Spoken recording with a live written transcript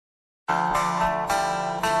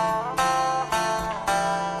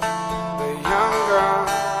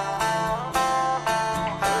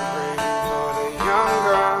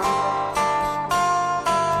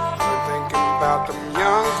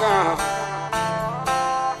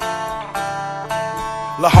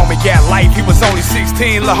La homie got life, he was only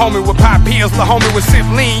 16. La homie would pop pills, la homie would sip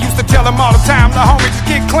lean. Used to tell him all the time, la homie just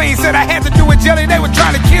get clean. Said I had to do it jelly, they were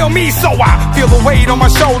trying to kill me. So I feel the weight on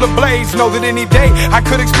my shoulder blades. Know that any day I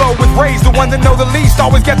could explode with rage. The one that know the least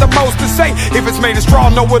always got the most to say. If it's made of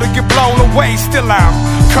straw, know where to get blown away. Still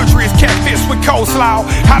I'm country is catfish with coleslaw.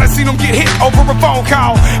 I done seen them get hit over a phone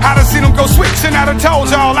call. I done seen them go switching, I done told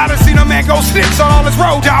y'all. I done seen a man go snitch on all his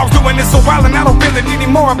road dogs. Doing this a while and I don't really need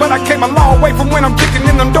anymore. But I came a long way from when I'm kicking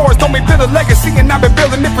in them doors. Told me build a legacy and I've been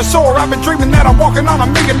building it for sure. I've been dreaming that I'm walking on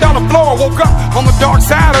 $1 million floor. Woke up on the dark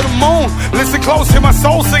side of the moon. Listen close, hear my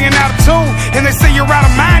soul singing out of tune. And they say you're out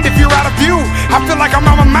of mind if you're out of view. I feel like I'm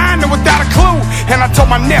out of my mind and without a clue. And I told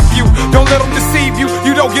my nephew, don't let them deceive you.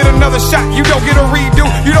 You don't get another shot, you don't get a redo.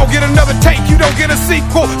 You don't get another take, you don't get a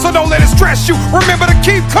sequel. So don't let it stress you, remember to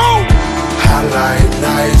keep cool. I like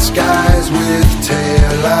night skies with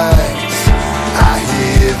taillights. I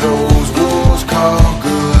hear those wolves call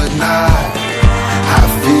good night. I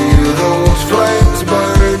feel those flames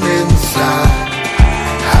burn inside.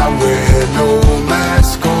 I wear no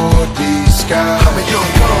mask or disguise. I'm a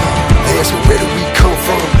young gun. They ask me where do we come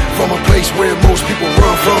from? From a place where most people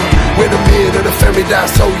run from, where the men of the family die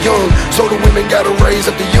so young, so the women gotta raise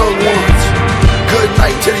up the young ones. Good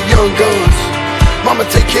night to the young guns. Mama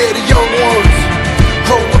take care of the young ones.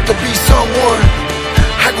 Grow up to be someone.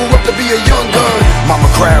 I grew up to be a young gun. Mama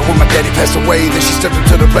cried when my daddy passed away. Then she stepped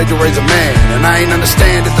into the plate to raise a man. And I ain't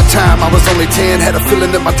understand at the time, I was only 10. Had a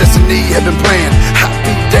feeling that my destiny had been planned. I'd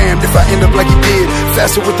be damned if I end up like he did.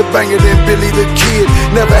 Faster with the banger than Billy the Kid.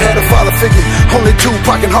 Never had a father figure, only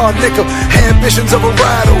Tupac and hard liquor. Ambitions of a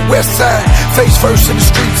rider, west side. Face first in the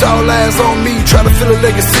streets, all eyes on me. Trying to fill a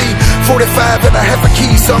legacy. 45 and I have a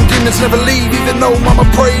key. Some demons never leave. Even though mama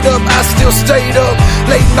prayed up, I still stayed up.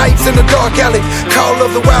 Late nights in the dark alley. Call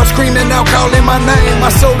of the wild screaming out, calling my name.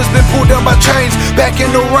 My soul has been pulled down by chains. Back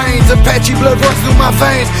in the rains, Apache blood runs through my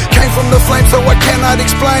veins. Came from the flames, so I cannot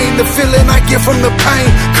explain the feeling I get from the pain.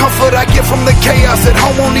 Comfort I get from the chaos. At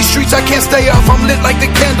home on these streets, I can't stay off. I'm lit like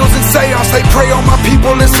the candles in seance. They prey on my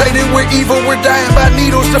people and say that we're evil. We're dying by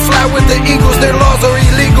needles to fly with the eagles. Their laws are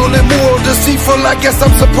illegal and moral, deceitful. I guess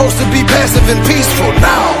I'm supposed to be passive and peaceful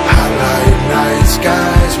now. I like night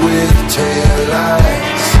skies with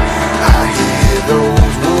taillights. I hear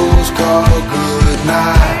those wolves call good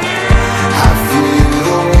night. I feel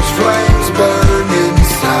those flames burn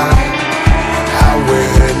inside. I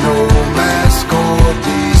wear no mask or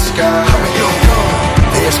disguise. I'm a young gun.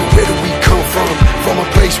 They ask me where do we come from? From a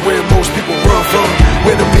place where most people run from,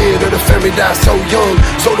 where the men of the family die so young,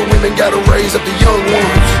 so the women gotta raise up the young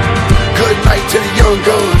ones. Good night to the young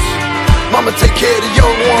guns. Mama take care of the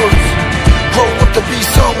young ones. Grow up to be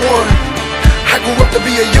someone. I grew up to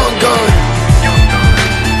be a young gun.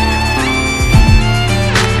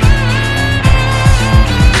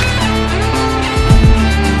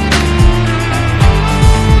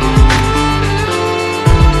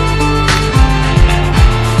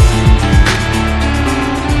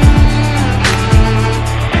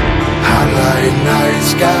 Night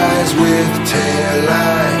skies with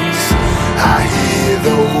taillights. I hear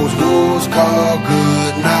those wolves call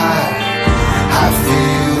good night. I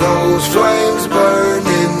feel those flames burn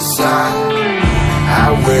inside.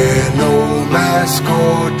 I wear no mask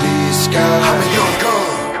or